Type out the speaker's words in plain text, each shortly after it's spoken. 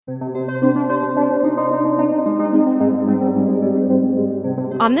On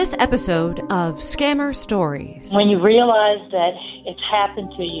this episode of Scammer Stories. When you realize that it's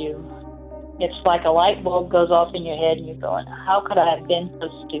happened to you, it's like a light bulb goes off in your head and you're going, how could I have been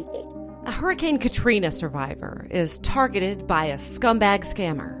so stupid? A Hurricane Katrina survivor is targeted by a scumbag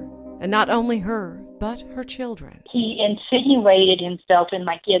scammer. And not only her, but her children. He insinuated himself in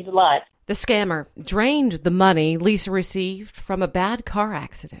my kid's life. The scammer drained the money Lisa received from a bad car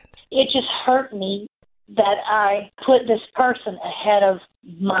accident. It just hurt me that I put this person ahead of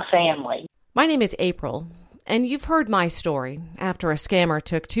my family. My name is April, and you've heard my story after a scammer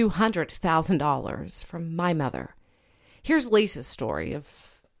took $200,000 from my mother. Here's Lisa's story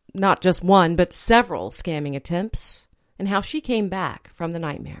of not just one, but several scamming attempts and how she came back from the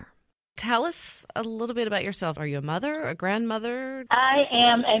nightmare. Tell us a little bit about yourself. Are you a mother, a grandmother? I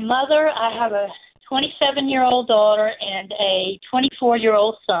am a mother. I have a 27-year-old daughter and a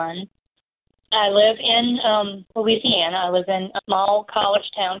 24-year-old son. I live in Louisiana. I live in a small college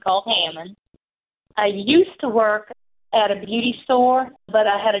town called Hammond. I used to work at a beauty store, but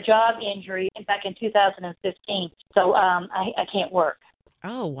I had a job injury back in 2015, so I can't work.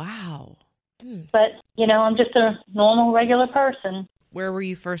 Oh, wow. But, I'm just a normal, regular person. Where were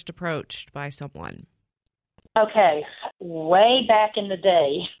you first approached by someone? Okay, way back in the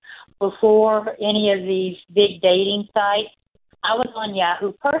day, before any of these big dating sites, I was on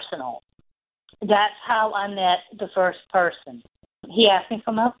Yahoo Personal. That's how I met the first person. He asked me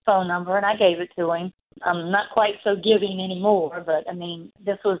for my phone number, and I gave it to him. I'm not quite so giving anymore, but,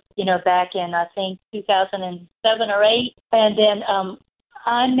 this was, back in, I think, 2007 or 8. And then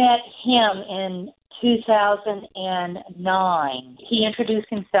I met him in 2009. He introduced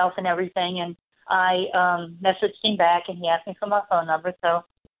himself and everything, and I messaged him back, and he asked me for my phone number, so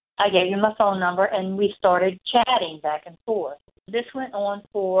I gave him my phone number, and we started chatting back and forth. This went on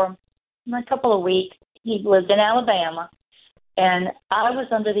for a couple of weeks. He lived in Alabama, and I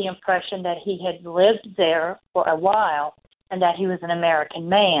was under the impression that he had lived there for a while and that he was an American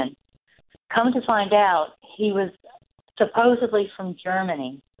man. Come to find out, he was supposedly from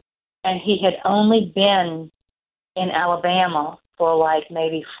Germany, and he had only been in Alabama for like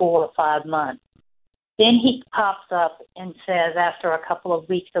maybe 4 or 5 months. Then he pops up and says, after a couple of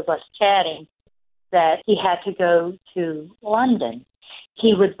weeks of us chatting, that he had to go to London.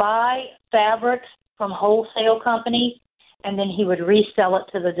 He would buy fabrics from wholesale companies, and then he would resell it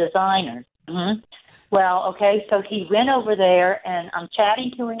to the designers. Mm-hmm. Well, okay, so he went over there, and I'm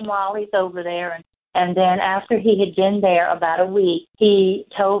chatting to him while he's over there, and then after he had been there about a week, he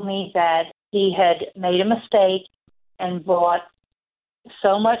told me that he had made a mistake and bought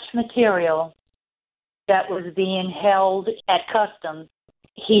so much material that was being held at customs.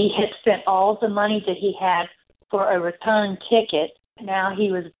 He had spent all the money that he had for a return ticket. Now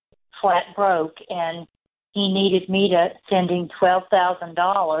he was flat broke, and he needed me to send him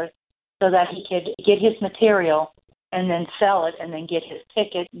 $12,000 so that he could get his material and then sell it and then get his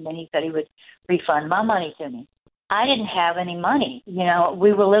ticket, and then he said he would refund my money to me. I didn't have any money.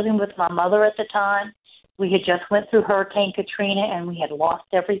 We were living with my mother at the time. We had just went through Hurricane Katrina, and we had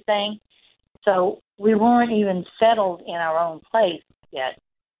lost everything. So we weren't even settled in our own place yet.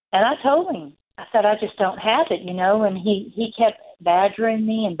 And I told him, I said, I just don't have it, and he kept badgering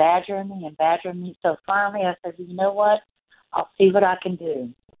me and badgering me and badgering me. So finally I said, you know what? I'll see what I can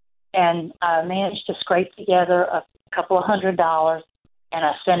do. And I managed to scrape together a couple of $100, and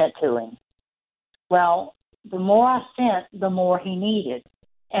I sent it to him. Well, the more I sent, the more he needed.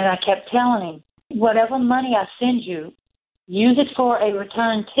 And I kept telling him, whatever money I send you, use it for a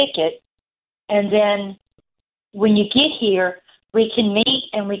return ticket, and then when you get here, we can meet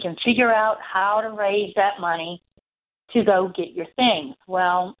and we can figure out how to raise that money to go get your things.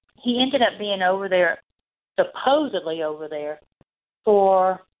 Well, he ended up being over there, supposedly over there,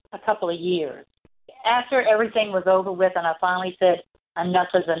 for a couple of years. After everything was over with and I finally said, enough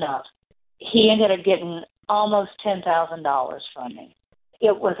is enough, he ended up getting almost $10,000 from me.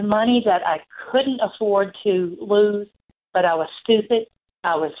 It was money that I couldn't afford to lose, but I was stupid.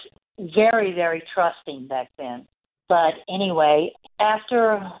 I was very, very trusting back then. But anyway,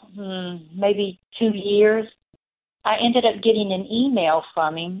 after maybe 2 years, I ended up getting an email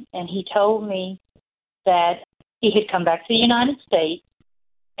from him, and he told me that he had come back to the United States,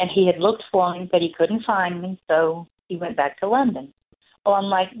 and he had looked for me, but he couldn't find me, so he went back to London. Well, I'm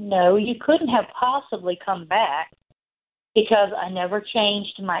like, no, you couldn't have possibly come back because I never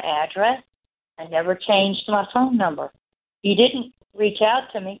changed my address. I never changed my phone number. You didn't reach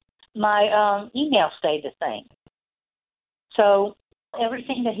out to me. My email stayed the same. So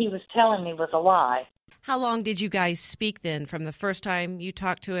everything that he was telling me was a lie. How long did you guys speak then, from the first time you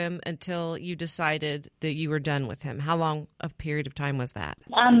talked to him until you decided that you were done with him? How long of period of time was that?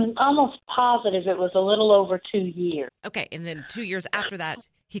 I'm almost positive it was a little over 2 years. Okay, and then 2 years after that,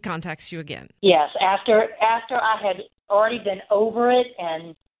 he contacts you again. Yes, after I had already been over it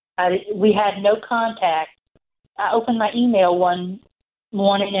and we had no contact, I opened my email one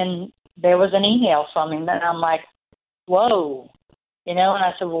morning and there was an email from him, and I'm like, whoa. And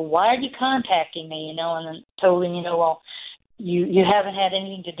I said, well, why are you contacting me? And then told him, well, you haven't had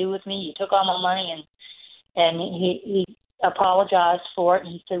anything to do with me. You took all my money, and he apologized for it.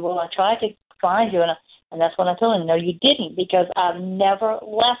 And he said, well, I tried to find you, and that's when I told him, no, you didn't, because I've never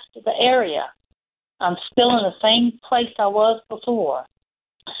left the area. I'm still in the same place I was before.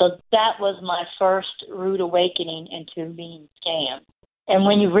 So that was my first rude awakening into being scammed. And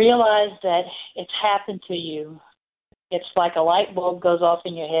when you realize that it's happened to you, it's like a light bulb goes off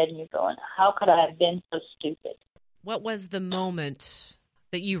in your head and you're going, how could I have been so stupid? What was the moment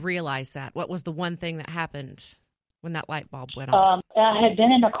that you realized that? What was the one thing that happened when that light bulb went on? I had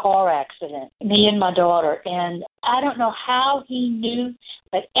been in a car accident, me and my daughter, and I don't know how he knew,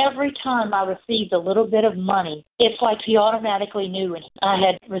 but every time I received a little bit of money, it's like he automatically knew. And I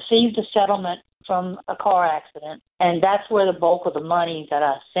had received a settlement from a car accident, and that's where the bulk of the money that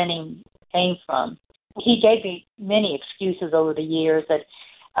I sent him came from. He gave me many excuses over the years that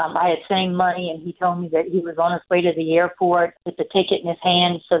I had sent him money, and he told me that he was on his way to the airport with the ticket in his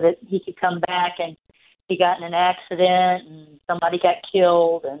hand so that he could come back, and he got in an accident and somebody got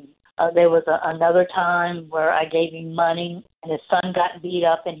killed. And there was another time where I gave him money and his son got beat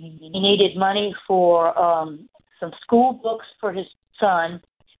up, and he needed money for some school books for his son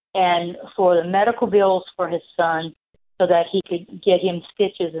and for the medical bills for his son, so that he could get him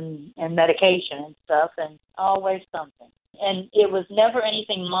stitches and medication and stuff, and always something. And it was never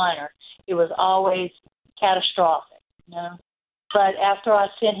anything minor. It was always catastrophic, But after I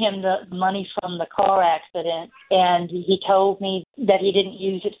sent him the money from the car accident, and he told me that he didn't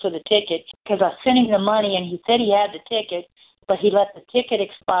use it for the ticket, because I sent him the money and he said he had the ticket, but he let the ticket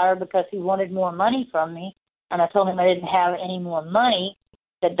expire because he wanted more money from me. And I told him I didn't have any more money,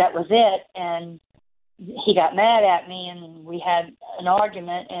 that was it. And he got mad at me, and we had an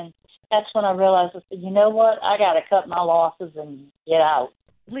argument, and that's when I realized, I said, you know what, I got to cut my losses and get out.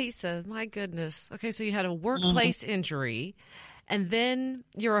 Lisa, my goodness. Okay, so you had a workplace injury, and then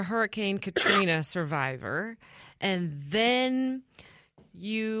you're a Hurricane Katrina survivor, and then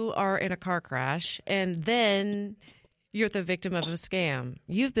you are in a car crash, and then you're the victim of a scam.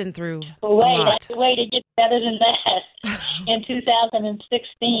 You've been through a lot. Wait, it gets better than that. In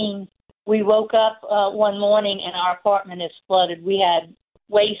 2016, we woke up one morning and our apartment is flooded. We had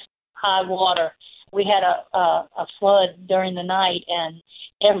waist-high water. We had a flood during the night, and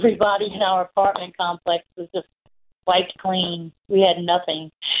everybody in our apartment complex was just wiped clean. We had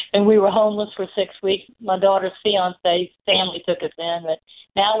nothing. And we were homeless for 6 weeks. My daughter's fiancé's family took us in, but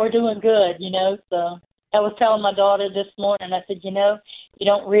now we're doing good, So I was telling my daughter this morning, I said, you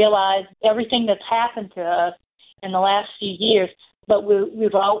don't realize everything that's happened to us in the last few years, but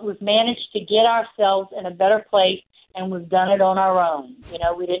we've managed to get ourselves in a better place, and we've done it on our own.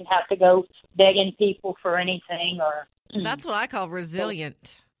 We didn't have to go begging people for anything. That's what I call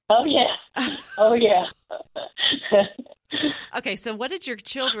resilient. Oh, yeah. Oh, yeah. Okay, so what did your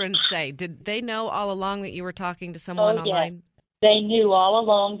children say? Did they know all along that you were talking to someone online? Yeah. They knew all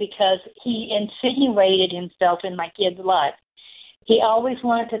along because he insinuated himself in my kids' life. He always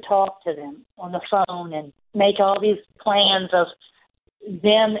wanted to talk to them on the phone and make all these plans of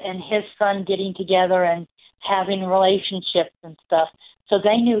them and his son getting together and having relationships and stuff. So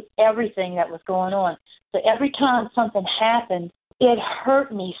they knew everything that was going on. So every time something happened, it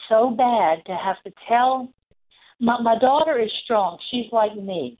hurt me so bad to have to tell. My daughter is strong. She's like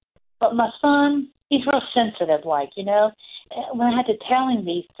me. But my son, he's real sensitive, When I had to tell him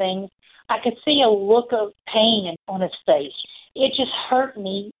these things, I could see a look of pain on his face. It just hurt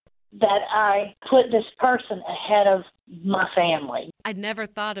me that I put this person ahead of my family. I'd never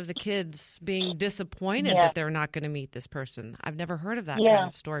thought of the kids being disappointed that they're not going to meet this person. I've never heard of that kind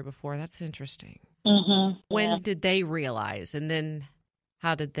of story before. That's interesting. Mm-hmm. When did they realize, and then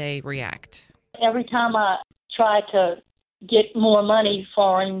how did they react? Every time I tried to get more money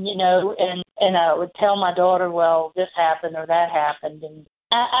for him, and I would tell my daughter, well, this happened or that happened. And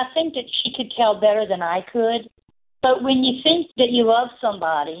I think that she could tell better than I could. But when you think that you love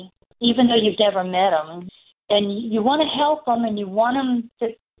somebody, even though you've never met them, and you want to help them and you want them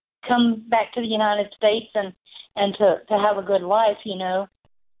to come back to the United States and to have a good life,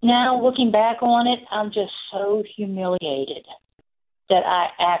 Now, looking back on it, I'm just so humiliated that I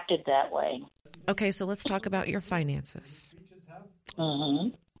acted that way. Okay, so let's talk about your finances.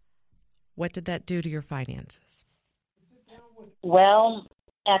 Mm-hmm. What did that do to your finances? Well,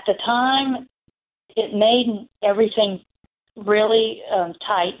 at the time, it made everything really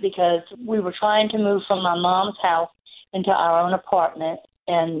tight because we were trying to move from my mom's house into our own apartment.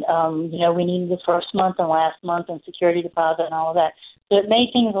 And, we needed the first month and last month and security deposit and all of that. So it made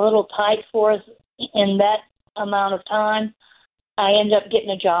things a little tight for us in that amount of time. I ended up getting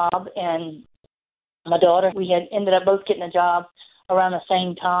a job, and my daughter, we had ended up both getting a job around the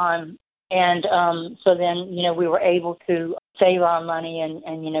same time. And so then, we were able to save our money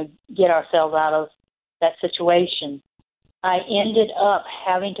and get ourselves out of that situation. I ended up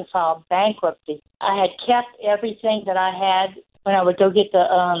having to file bankruptcy. I had kept everything that I had when I would go get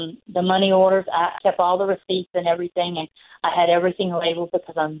the money orders. I kept all the receipts and everything, and I had everything labeled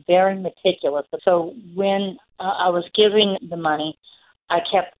because I'm very meticulous. So when I was giving the money, I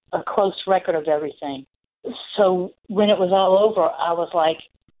kept a close record of everything. So when it was all over, I was like,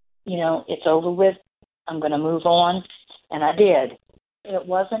 it's over with. I'm going to move on. And I did. It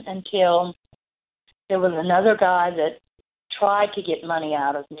wasn't until there was another guy that tried to get money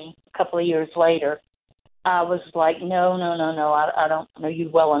out of me a couple of years later. I was like, no, I don't know you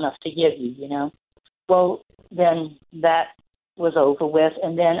well enough to give you, Well, then that was over with.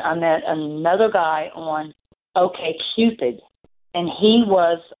 And then I met another guy on OkCupid, and he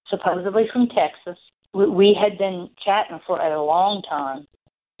was supposedly from Texas. We had been chatting for a long time,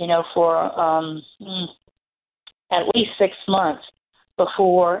 for at least 6 months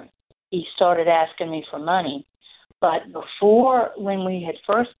before he started asking me for money. But before, when we had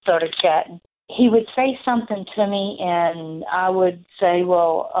first started chatting, he would say something to me, and I would say,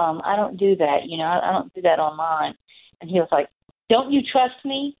 well, I don't do that. I don't do that online. And he was like, don't you trust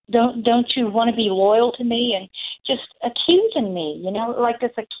me? Don't you want to be loyal to me? And just accusing me, like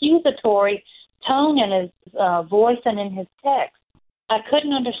this accusatory tone in his voice and in his text. I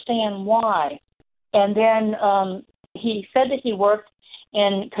couldn't understand why. And then he said that he worked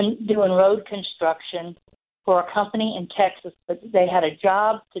in doing road construction for a company in Texas, but they had a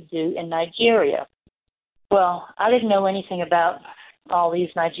job to do in Nigeria. Well, I didn't know anything about all these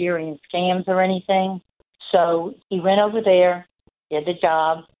Nigerian scams or anything, so he went over there, did the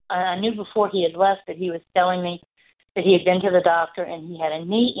job. I knew before he had left that he was telling me that he had been to the doctor and he had a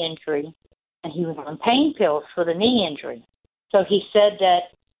knee injury, and he was on pain pills for the knee injury. So he said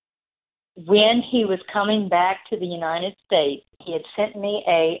that when he was coming back to the United States, he had sent me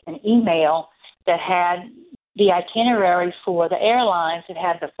an email that had the itinerary for the airlines. It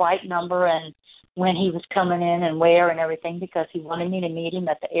had the flight number and when he was coming in and where and everything, because he wanted me to meet him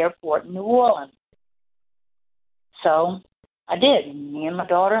at the airport in New Orleans. So I did. Me and my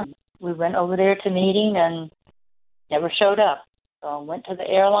daughter, we went over there to meet him and never showed up. So I went to the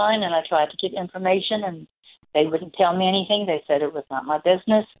airline and I tried to get information, and they wouldn't tell me anything. They said it was not my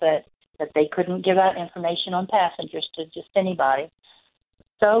business, that they couldn't give out information on passengers to just anybody.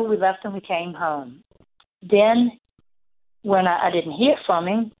 So we left and we came home. Then when I didn't hear from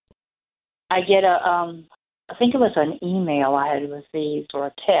him, I get I think it was an email I had received or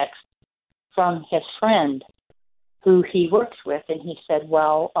a text from his friend who he works with, and he said,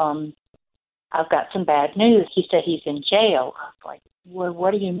 well, I've got some bad news. He said he's in jail. I was like, well,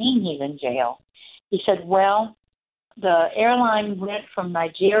 what do you mean he's in jail? He said, well, the airline went from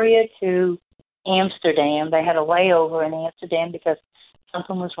Nigeria to Amsterdam. They had a layover in Amsterdam because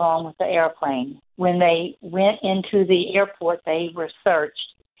something was wrong with the airplane. When they went into the airport, they were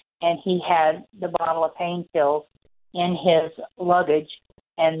searched, and he had the bottle of pain pills in his luggage,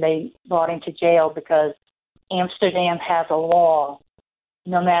 and they brought him to jail because Amsterdam has a law.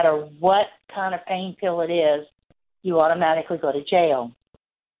 No matter what kind of pain pill it is, you automatically go to jail.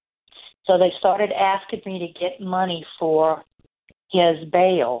 So they started asking me to get money for his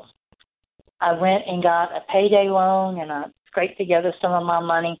bail. I went and got a payday loan, and I scraped together some of my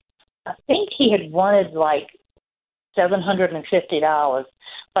money. I think he had wanted like $750,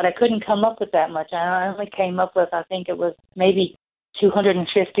 but I couldn't come up with that much. I only came up with, I think it was maybe $250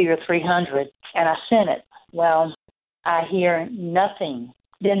 or $300, and I sent it. Well, I hear nothing.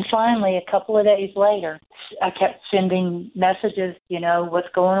 Then finally, a couple of days later, I kept sending messages, what's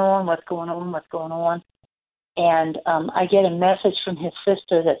going on, what's going on, what's going on. And I get a message from his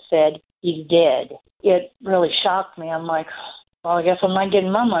sister that said he's dead. It really shocked me. I'm like, well, I guess I'm not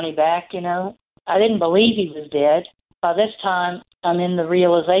getting my money back, I didn't believe he was dead. By this time, I'm in the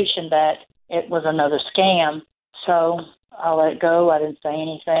realization that it was another scam. So I let it go. I didn't say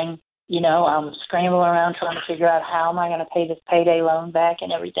anything. I'm scrambling around trying to figure out how am I going to pay this payday loan back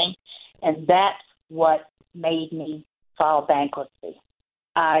and everything. And that's what made me file bankruptcy.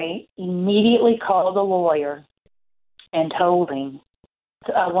 I immediately called a lawyer and told him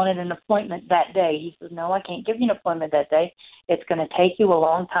I wanted an appointment that day. He said, no, I can't give you an appointment that day. It's going to take you a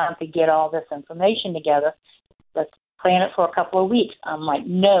long time to get all this information together. Let's plan it for a couple of weeks. I'm like,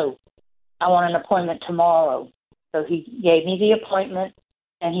 no, I want an appointment tomorrow. So he gave me the appointment,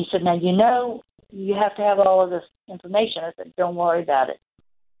 and he said, now, you have to have all of this information. I said, don't worry about it.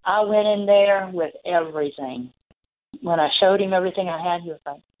 I went in there with everything. When I showed him everything I had, he was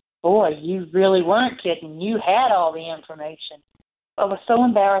like, boy, you really weren't kidding. You had all the information. I was so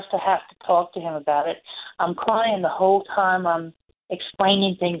embarrassed to have to talk to him about it. I'm crying the whole time. I'm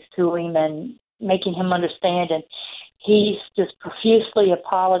explaining things to him and making him understand. And he's just profusely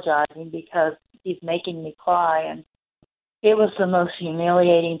apologizing because he's making me cry. And it was the most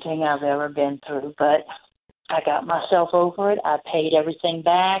humiliating thing I've ever been through. But I got myself over it. I paid everything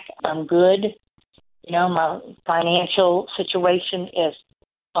back. I'm good. My financial situation is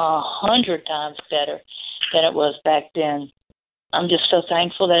 100 times better than it was back then. I'm just so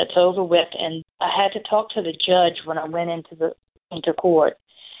thankful that it's over with. And I had to talk to the judge when I went into court.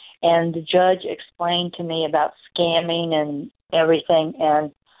 And the judge explained to me about scamming and everything.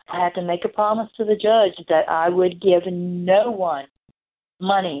 And I had to make a promise to the judge that I would give no one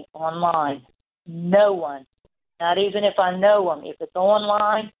money online. No one. Not even if I know them. If it's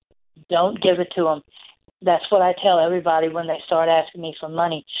online, don't give it to them. That's what I tell everybody when they start asking me for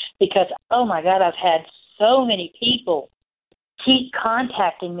money. Because, oh, my God, I've had so many people keep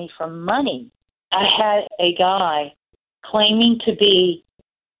contacting me for money. I had a guy claiming to be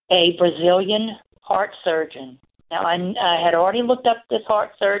a Brazilian heart surgeon. Now, I had already looked up this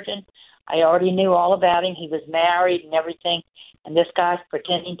heart surgeon. I already knew all about him. He was married and everything. And this guy's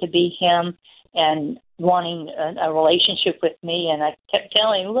pretending to be him and wanting a relationship with me. And I kept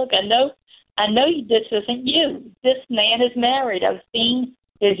telling him, look, I know this isn't you. This man is married. I've seen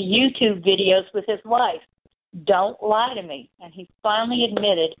his YouTube videos with his wife. Don't lie to me. And he finally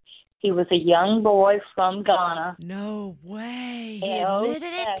admitted he was a young boy from Ghana. No way. He admitted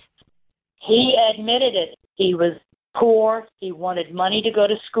it? He admitted it. He was poor. He wanted money to go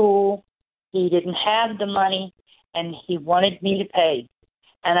to school. He didn't have the money, and he wanted me to pay.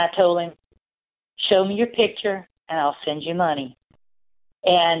 And I told him, show me your picture, and I'll send you money.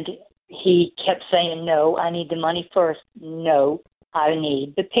 And he kept saying, no, I need the money first. No, I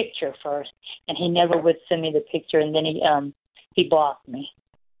need the picture first. And he never would send me the picture, and then he blocked me.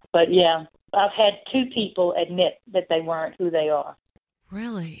 But, yeah, I've had 2 people admit that they weren't who they are.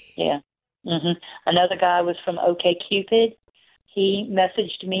 Really? Yeah. Mm-hmm. Another guy was from OkCupid. He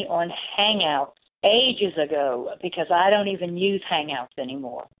messaged me on Hangouts ages ago because I don't even use Hangouts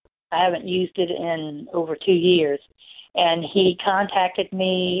anymore. I haven't used it in over 2 years. And he contacted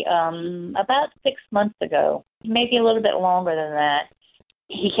me about 6 months ago, maybe a little bit longer than that.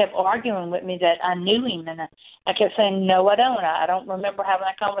 He kept arguing with me that I knew him, and I kept saying, no, I don't. I don't remember having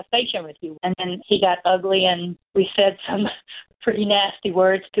a conversation with you. And then he got ugly, and we said some pretty nasty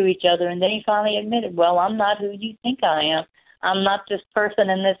words to each other, and then he finally admitted, well, I'm not who you think I am. I'm not this person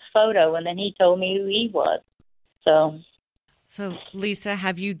in this photo, and then he told me who he was. So, Lisa,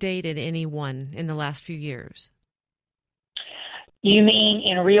 have you dated anyone in the last few years? You mean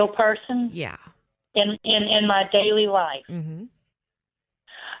in real person? Yeah. In my daily life? Mm-hmm.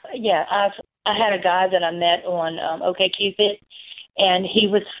 Yeah, I had a guy that I met on OkCupid, and he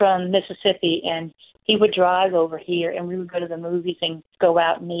was from Mississippi, and he would drive over here, and we would go to the movies and go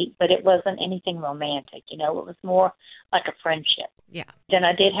out and eat, but it wasn't anything romantic, It was more like a friendship. Yeah. Then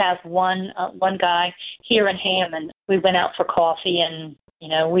I did have one guy here in Hammond. We went out for coffee, and,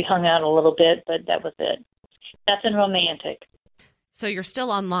 we hung out a little bit, but that was it. Nothing romantic. So you're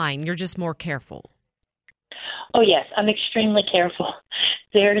still online. You're just more careful. Oh, yes. I'm extremely careful.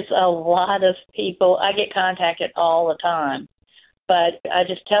 There's a lot of people. I get contacted all the time. But I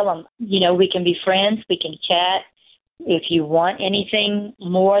just tell them, we can be friends. We can chat. If you want anything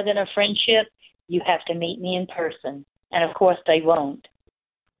more than a friendship, you have to meet me in person. And, of course, they won't.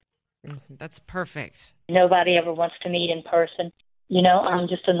 That's perfect. Nobody ever wants to meet in person. I'm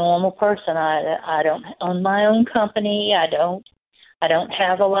just a normal person. I don't own my own company. I don't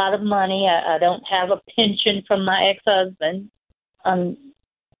have a lot of money. I don't have a pension from my ex-husband. I'm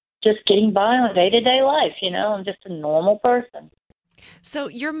just getting by on day-to-day life, I'm just a normal person. So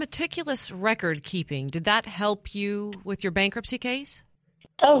your meticulous record keeping, did that help you with your bankruptcy case?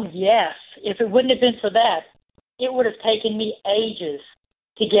 Oh, yes. If it wouldn't have been for that, it would have taken me ages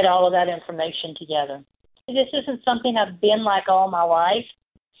to get all of that information together. This isn't something I've been like all my life,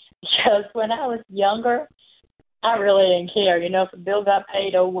 because when I was younger, I really didn't care, if the bill got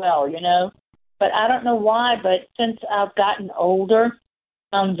paid, oh well, But I don't know why, but since I've gotten older,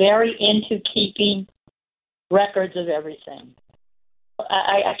 I'm very into keeping records of everything.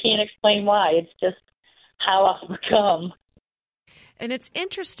 I can't explain why. It's just how I've become. And it's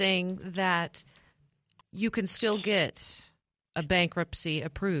interesting that you can still get a bankruptcy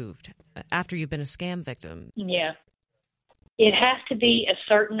approved after you've been a scam victim. Yeah. It has to be a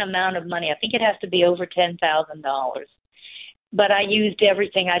certain amount of money. I think it has to be over $10,000. But I used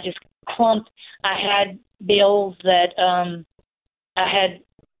everything. I just clumped. I had bills that I had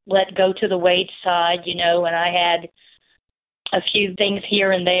let go to the wage side, and I had a few things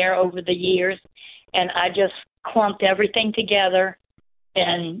here and there over the years, and I just clumped everything together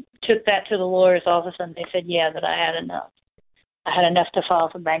and took that to the lawyer's office, and they said, yeah, that I had enough. I had enough to file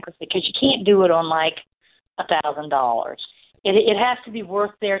for bankruptcy, because you can't do it on like $1,000. It has to be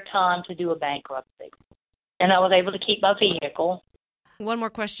worth their time to do a bankruptcy. And I was able to keep my vehicle. One more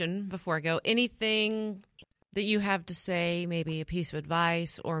question before I go. Anything that you have to say, maybe a piece of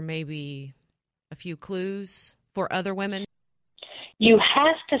advice or maybe a few clues for other women? You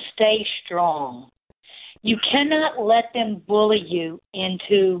have to stay strong. You cannot let them bully you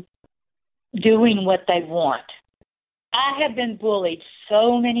into doing what they want. I have been bullied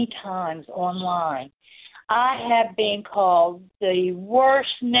so many times online. I have been called the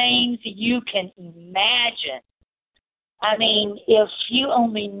worst names you can imagine. I mean, if you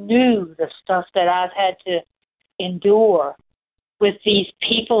only knew the stuff that I've had to endure with these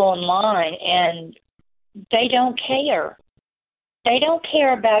people online, and they don't care. They don't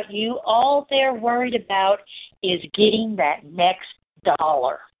care about you. All they're worried about is getting that next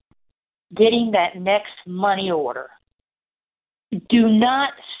dollar, getting that next money order. Do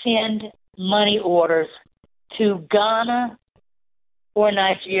not send money orders to Ghana or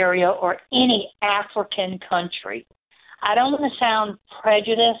Nigeria or any African country. I don't want to sound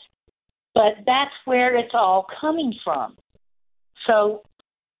prejudiced, but that's where it's all coming from. So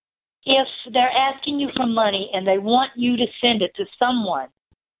if they're asking you for money and they want you to send it to someone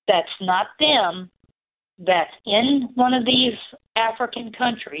that's not them, that's in one of these African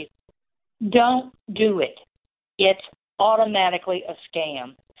countries, don't do it. It's automatically a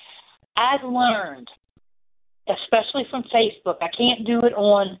scam. I've learned, especially from Facebook, I can't do it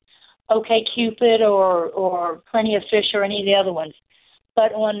on OkCupid or Plenty of Fish or any of the other ones,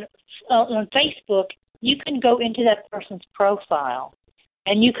 but on Facebook, you can go into that person's profile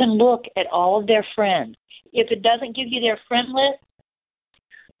and you can look at all of their friends. If it doesn't give you their friend list,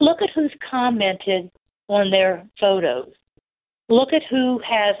 look at who's commented on their photos. Look at who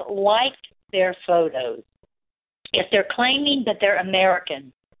has liked their photos. If they're claiming that they're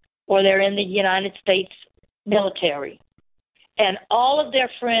American or they're in the United States military, and all of their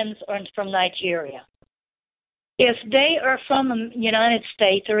friends are from Nigeria, if they are from the United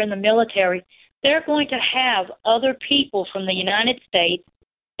States or in the military, they're going to have other people from the United States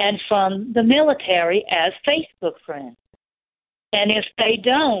and from the military as Facebook friends. And if they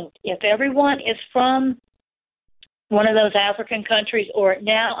don't, if everyone is from one of those African countries, or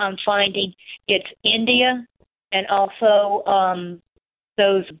now I'm finding it's India and also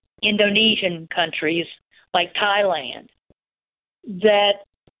those Indonesian countries like Thailand, that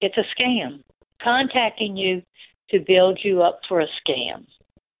it's a scam, contacting you to build you up for a scam.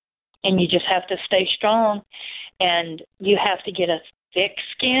 And you just have to stay strong, and you have to get a thick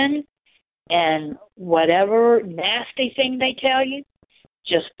skin, and whatever nasty thing they tell you,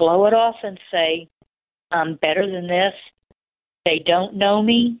 just blow it off and say, I'm better than this. They don't know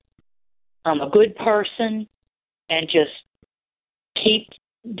me. I'm a good person, and just keep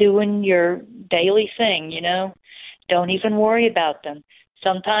doing your daily thing, Don't even worry about them.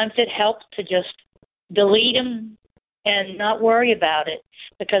 Sometimes it helps to just delete them and not worry about it,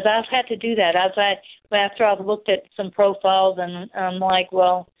 because I've had to do that. After I've looked at some profiles, and I'm like,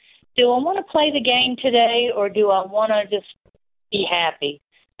 well, do I want to play the game today, or do I want to just be happy?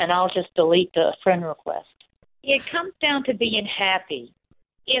 And I'll just delete the friend request. It comes down to being happy.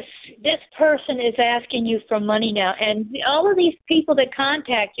 If this person is asking you for money now, and all of these people that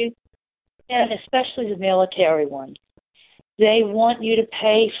contact you, and especially the military ones, they want you to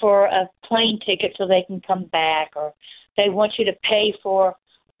pay for a plane ticket so they can come back, or they want you to pay for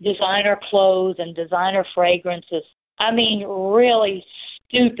designer clothes and designer fragrances. I mean, really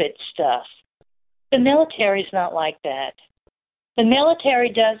stupid stuff. The military's not like that. The military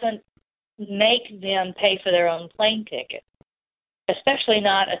doesn't make them pay for their own plane ticket, especially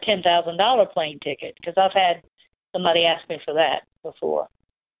not a $10,000 plane ticket, because I've had somebody ask me for that before.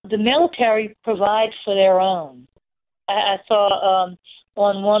 The military provides for their own. I saw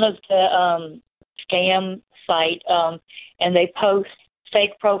on one of the scam site, and they post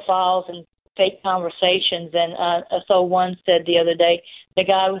fake profiles, and fake conversations. And so one said the other day, the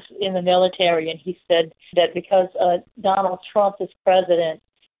guy was in the military, and he said that because Donald Trump is president,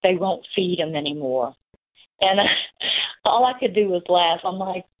 they won't feed him anymore. And all I could do was laugh. I'm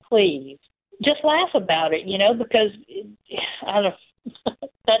like, please, just laugh about it, because I don't.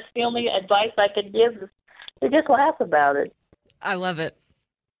 That's the only advice I could give, is to just laugh about it. I love it.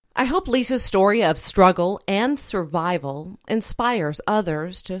 I hope Lisa's story of struggle and survival inspires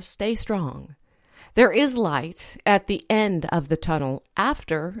others to stay strong. There is light at the end of the tunnel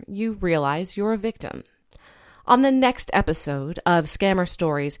after you realize you're a victim. On the next episode of Scammer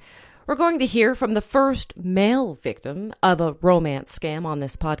Stories, we're going to hear from the first male victim of a romance scam on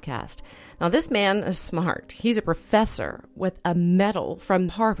this podcast. Now, this man is smart. He's a professor with a medal from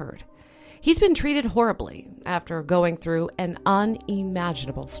Harvard. He's been treated horribly after going through an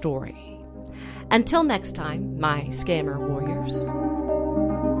unimaginable story. Until next time, my scammer warriors.